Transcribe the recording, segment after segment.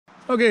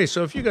Okay,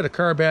 so if you got a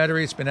car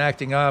battery, it's been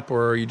acting up,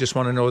 or you just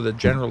want to know the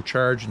general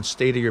charge and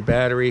state of your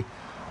battery,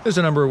 there's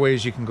a number of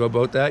ways you can go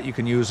about that. You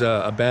can use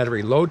a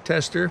battery load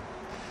tester.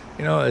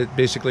 You know,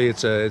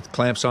 it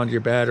clamps onto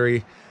your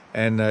battery,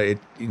 and it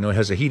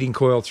has a heating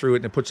coil through it,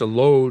 and it puts a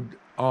load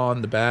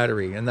on the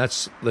battery, and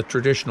that's the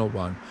traditional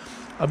one.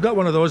 I've got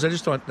one of those. I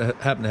just don't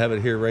happen to have it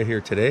right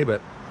here today,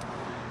 but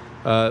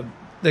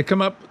they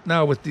come up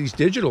now with these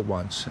digital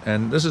ones,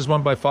 and this is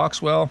one by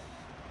Foxwell.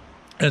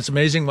 And it's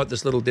amazing what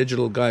this little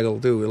digital guy will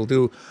do. It'll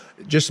do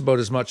just about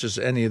as much as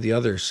any of the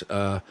others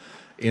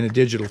in a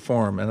digital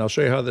form. And I'll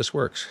show you how this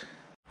works.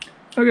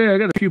 Okay, I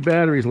got a few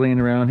batteries laying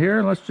around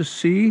here. Let's just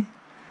see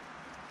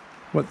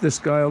what this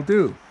guy will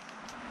do.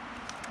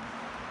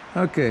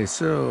 Okay,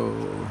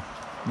 so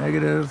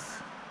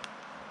negative,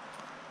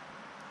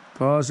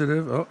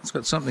 positive. Oh, it's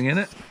got something in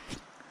it.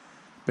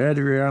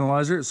 Battery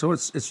analyzer. So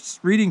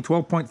it's reading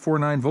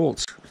 12.49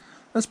 volts.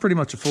 That's pretty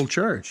much a full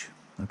charge.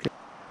 Okay.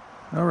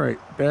 All right,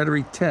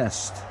 battery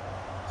test.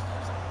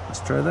 Let's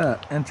try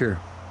that. Enter.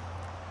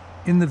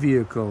 In the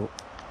vehicle.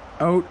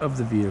 Out of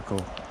the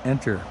vehicle.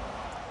 Enter.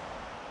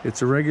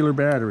 It's a regular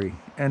battery.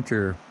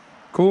 Enter.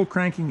 Cold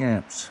cranking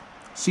amps.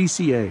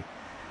 CCA.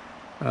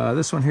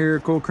 This one here,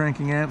 cold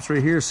cranking amps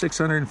right here,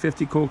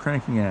 650 cold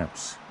cranking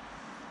amps.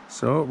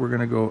 So we're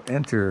going to go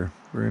enter.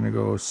 We're going to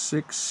go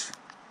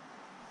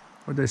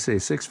what did I say,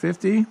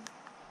 650?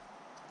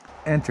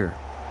 Enter.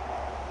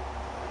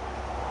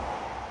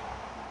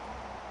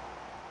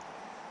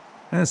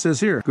 And it says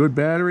here, good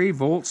battery,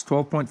 volts,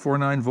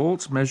 12.49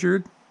 volts,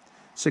 measured,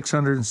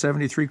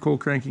 673 cold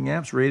cranking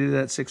amps, rated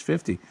at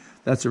 650.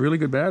 That's a really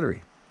good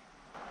battery.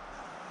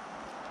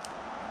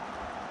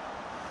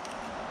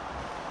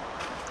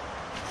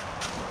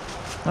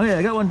 Oh yeah,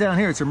 I got one down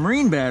here. It's a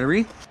marine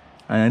battery.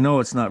 I know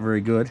it's not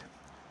very good.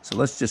 So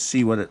let's just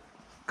see what it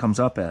comes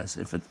up as,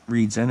 if it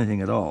reads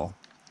anything at all.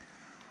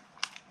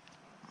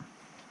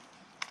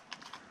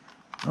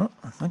 Oh,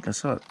 I think I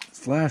saw it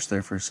flash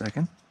there for a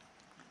second.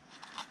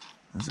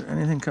 Is there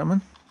anything coming?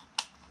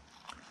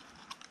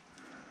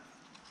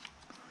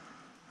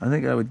 I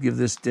think I would give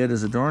this dead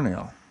as a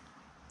doornail.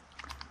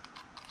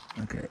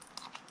 Okay.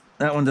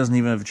 That one doesn't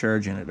even have a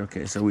charge in it.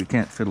 Okay, so we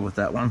can't fiddle with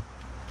that one.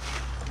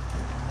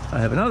 I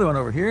have another one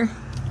over here.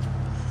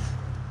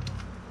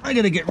 I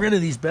gotta get rid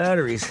of these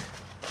batteries.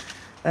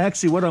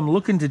 Actually, what I'm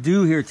looking to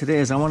do here today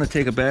is I want to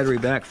take a battery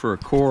back for a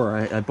core.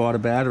 I bought a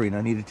battery and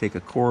I need to take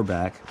a core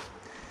back.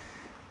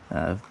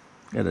 Got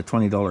a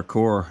 $20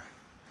 core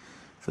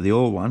for the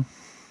old one.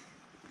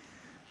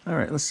 All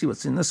right, let's see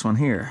what's in this one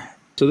here.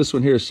 So this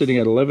one here is sitting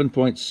at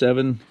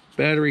 11.7.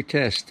 Battery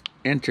test.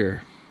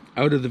 Enter.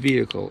 Out of the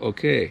vehicle.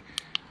 Okay.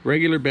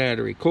 Regular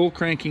battery. Cold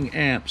cranking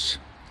amps.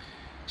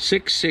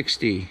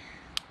 660.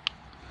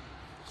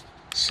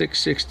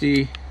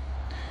 660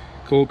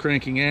 cold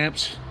cranking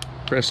amps.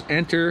 Press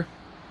enter.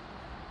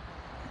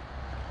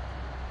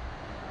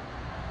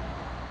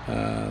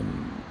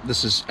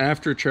 This is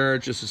after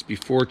charge. This is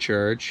before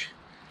charge.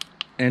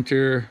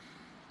 Enter.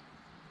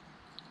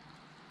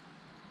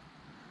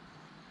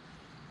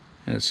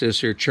 And it says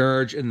here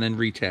charge and then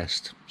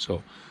retest.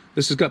 So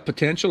this has got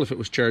potential if it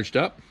was charged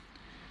up.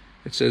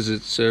 It says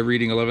it's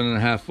reading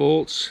 11.5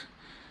 volts.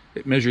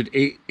 It measured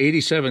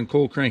 87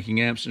 cold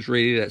cranking amps and is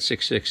rated at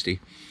 660.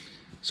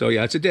 So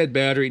yeah, it's a dead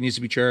battery. It needs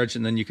to be charged,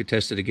 and then you could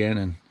test it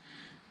again,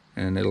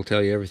 and it'll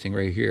tell you everything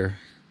right here.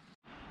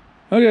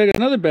 Okay, I got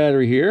another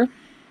battery here,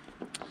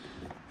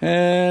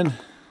 and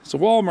it's a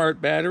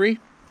Walmart battery,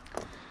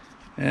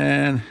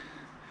 and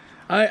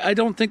I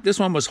don't think this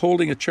one was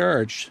holding a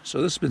charge,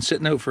 so this has been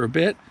sitting out for a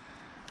bit.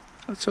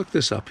 Let's hook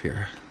this up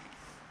here.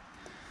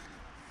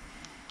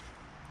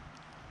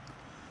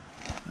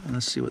 And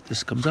let's see what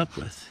this comes up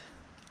with.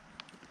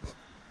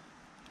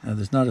 Now,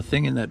 there's not a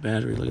thing in that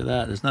battery. Look at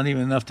that. There's not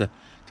even enough to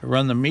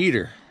run the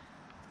meter.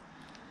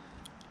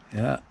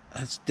 Yeah,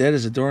 that's dead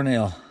as a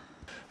doornail.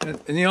 And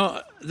you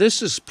know, this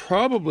has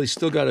probably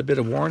still got a bit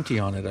of warranty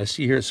on it. I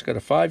see here it's got a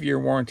 5-year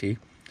warranty.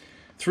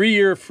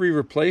 3-year free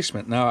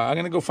replacement. Now, I'm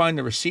going to go find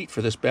the receipt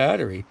for this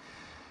battery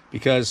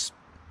because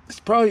it's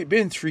probably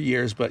been 3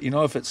 years, but, you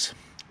know, if it's,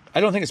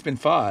 I don't think it's been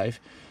 5.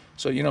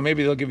 So, you know,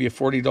 maybe they'll give you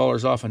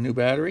 $40 off a new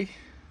battery.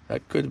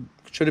 That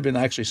should have been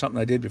actually something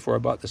I did before I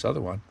bought this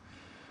other one.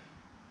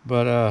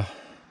 But,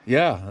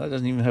 yeah, that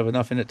doesn't even have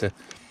enough in it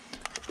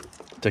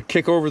to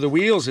kick over the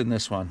wheels in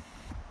this one.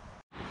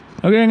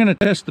 Okay, I'm going to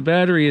test the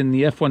battery in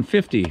the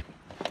F-150.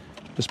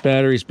 This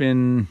battery's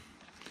been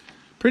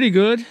pretty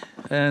good,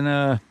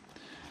 and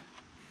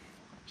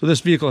so this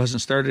vehicle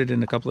hasn't started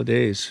in a couple of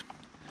days.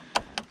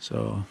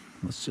 So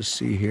let's just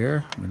see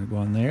here. I'm going to go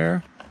on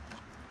there.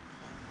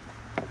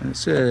 And it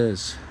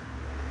says,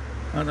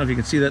 I don't know if you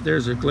can see that.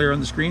 There's a glare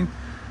on the screen.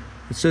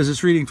 It says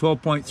it's reading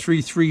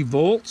 12.33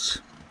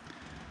 volts.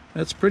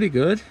 That's pretty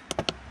good.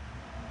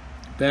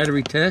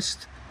 Battery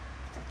test.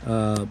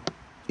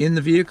 In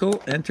the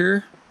vehicle,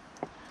 enter.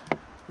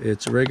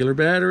 It's a regular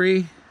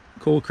battery.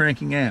 Cold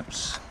cranking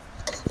amps.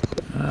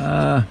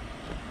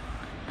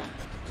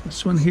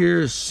 This one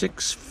here is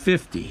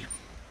 650.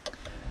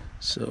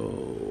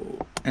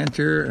 So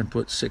enter and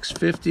put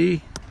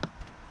 650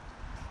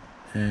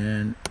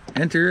 and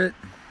enter it.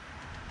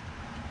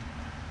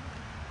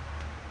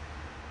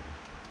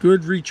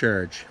 Good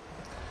recharge.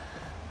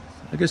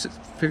 I guess it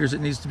figures it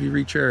needs to be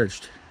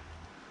recharged.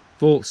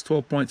 Volts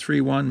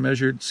 12.31,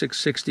 measured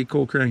 660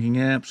 cold cranking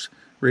amps,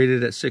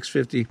 rated at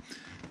 650.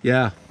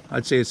 Yeah,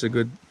 I'd say it's a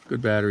good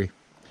battery.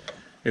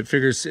 It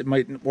figures it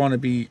might want to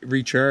be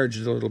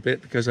recharged a little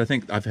bit because I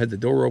think I've had the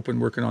door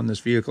open working on this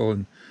vehicle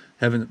and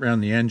haven't ran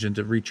the engine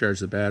to recharge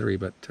the battery,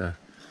 but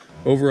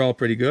overall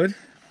pretty good.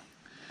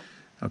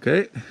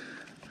 Okay,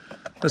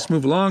 let's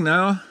move along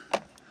now.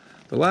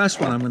 The last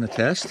one I'm going to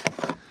test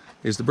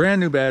is the brand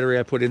new battery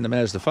I put in the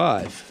Mazda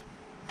 5.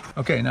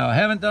 Okay, now I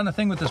haven't done a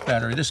thing with this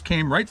battery. This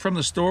came right from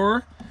the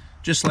store,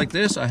 just like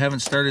this. I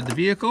haven't started the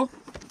vehicle.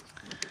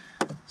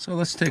 So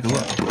let's take a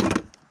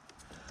look.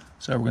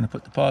 So we're going to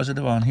put the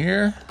positive on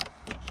here.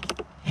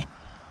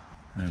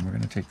 And we're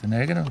going to take the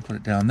negative and put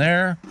it down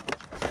there.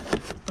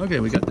 Okay,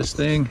 we got this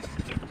thing.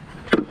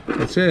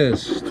 It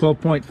says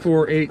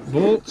 12.48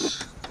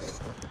 volts.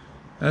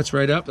 That's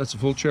right up. That's a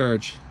full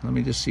charge. Let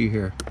me just see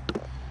here.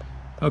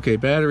 Okay,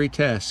 battery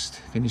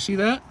test. Can you see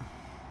that?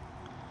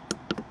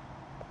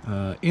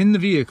 In the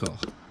vehicle.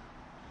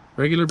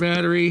 Regular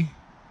battery.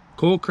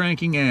 Cold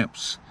cranking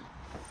amps.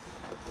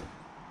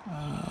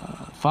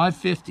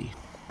 550.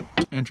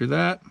 Enter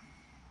that.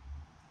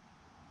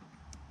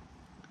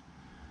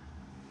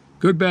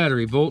 Good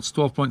battery. Volts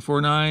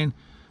 12.49.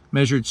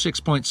 Measured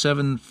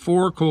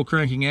 6.74 cold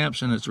cranking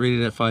amps, and it's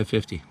rated at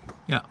 550.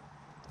 Yeah,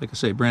 like I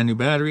say, brand new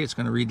battery. It's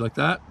going to read like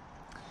that.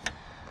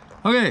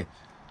 Okay,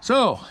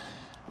 so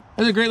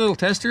that's a great little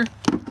tester.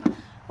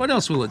 What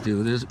else will it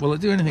do? Will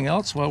it do anything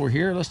else while we're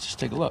here? Let's just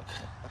take a look.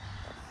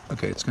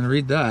 Okay, it's going to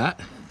read that.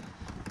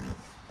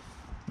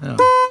 Now,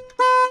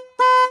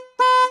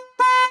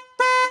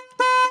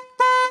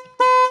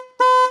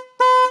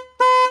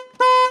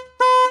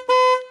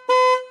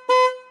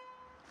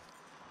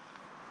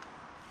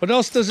 what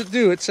else does it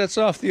do? It sets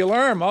off the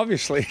alarm,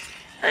 obviously.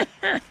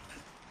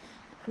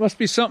 Must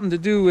be something to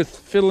do with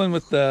fiddling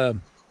with the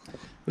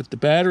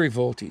battery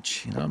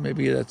voltage. You know,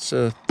 maybe that's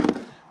I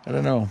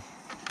don't know.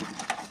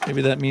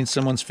 Maybe that means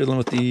someone's fiddling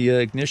with the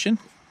ignition,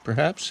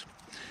 perhaps.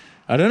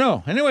 I don't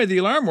know. Anyway, the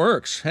alarm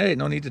works. Hey,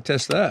 no need to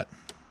test that.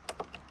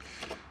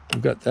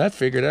 We've got that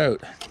figured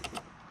out.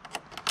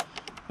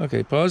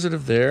 Okay,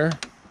 positive there.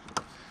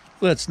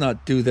 Let's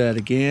not do that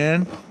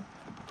again.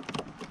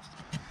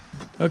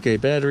 Okay,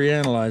 battery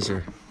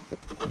analyzer.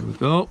 There we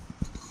go.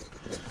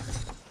 It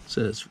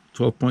says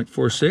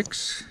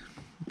 12.46.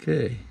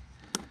 Okay,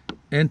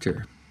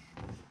 enter.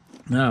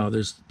 Now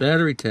there's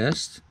battery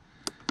test.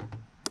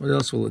 What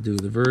else will it do?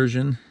 The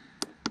version.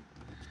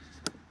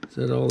 Is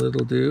that all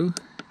it'll do?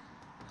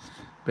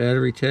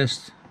 Battery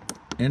test,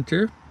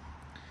 enter.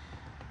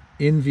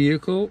 In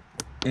vehicle,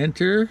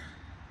 enter.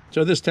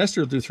 So this tester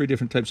will do 3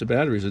 different types of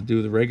batteries. It'll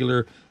do the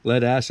regular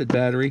lead acid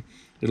battery.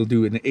 It'll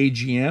do an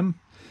AGM,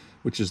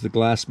 which is the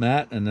glass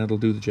mat, and that'll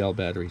do the gel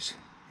batteries.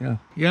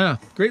 Yeah,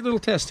 great little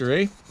tester,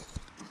 eh?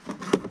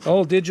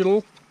 All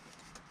digital.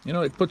 You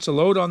know, it puts a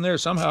load on there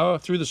somehow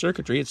through the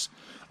circuitry. It's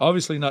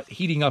obviously not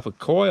heating up a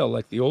coil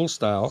like the old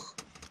style,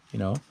 you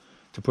know,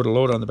 to put a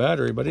load on the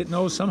battery, but it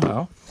knows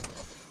somehow.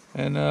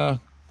 And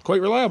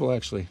quite reliable,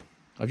 actually.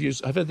 I've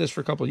had this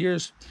for a couple of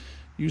years,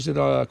 used it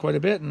quite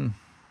a bit, and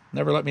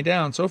never let me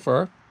down so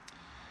far.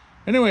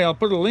 Anyway, I'll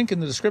put a link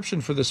in the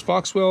description for this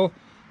Foxwell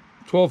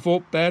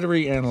 12-volt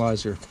battery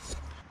analyzer.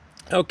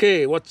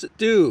 Okay, what's it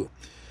do?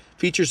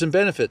 Features and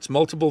benefits: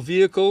 multiple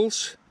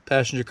vehicles,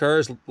 passenger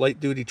cars,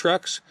 light-duty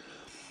trucks.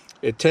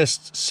 It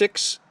tests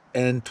 6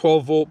 and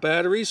 12-volt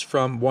batteries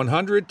from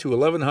 100 to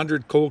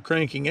 1100 cold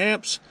cranking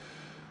amps.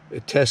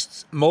 It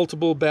tests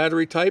multiple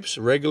battery types: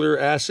 regular,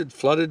 acid,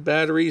 flooded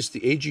batteries, the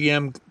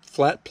AGM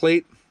flat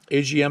plate,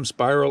 AGM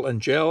spiral,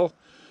 and gel.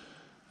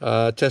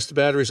 Test the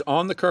batteries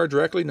on the car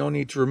directly. No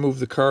need to remove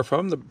the car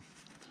from the.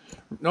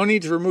 No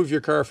need to remove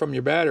your car from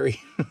your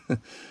battery.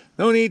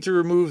 No need to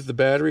remove the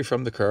battery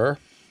from the car.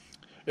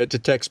 It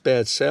detects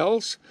bad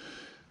cells.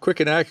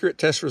 Quick and accurate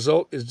test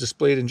result is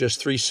displayed in just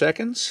 3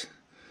 seconds.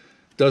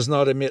 Does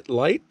not emit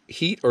light,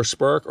 heat, or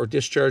spark or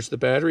discharge the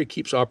battery.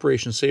 Keeps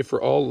operation safe for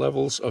all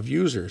levels of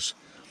users.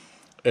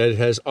 It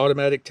has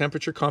automatic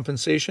temperature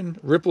compensation,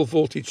 ripple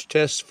voltage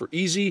tests for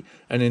easy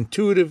and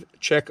intuitive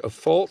check of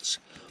faults.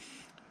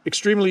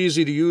 Extremely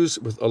easy to use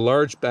with a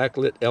large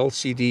backlit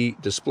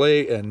LCD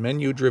display and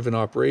menu-driven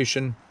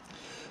operation.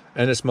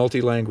 And it's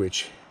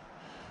multi-language: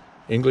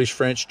 English,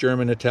 French,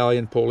 German,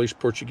 Italian, Polish,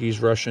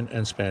 Portuguese, Russian,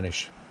 and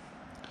Spanish.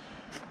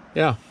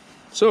 Yeah,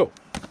 so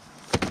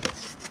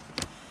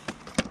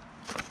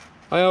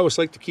I always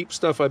like to keep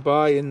stuff I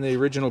buy in the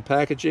original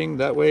packaging.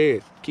 That way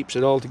it keeps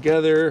it all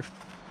together,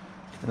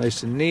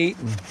 nice and neat,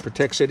 and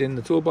protects it in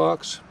the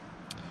toolbox.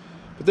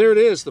 But there it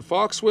is, the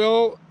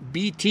Foxwell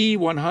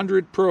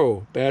BT100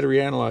 Pro battery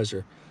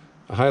analyzer.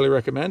 I highly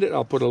recommend it.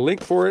 I'll put a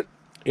link for it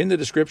in the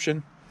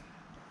description.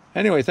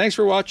 Anyway, thanks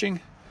for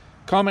watching.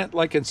 Comment,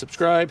 like, and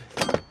subscribe,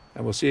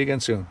 and we'll see you again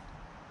soon.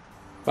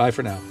 Bye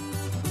for now.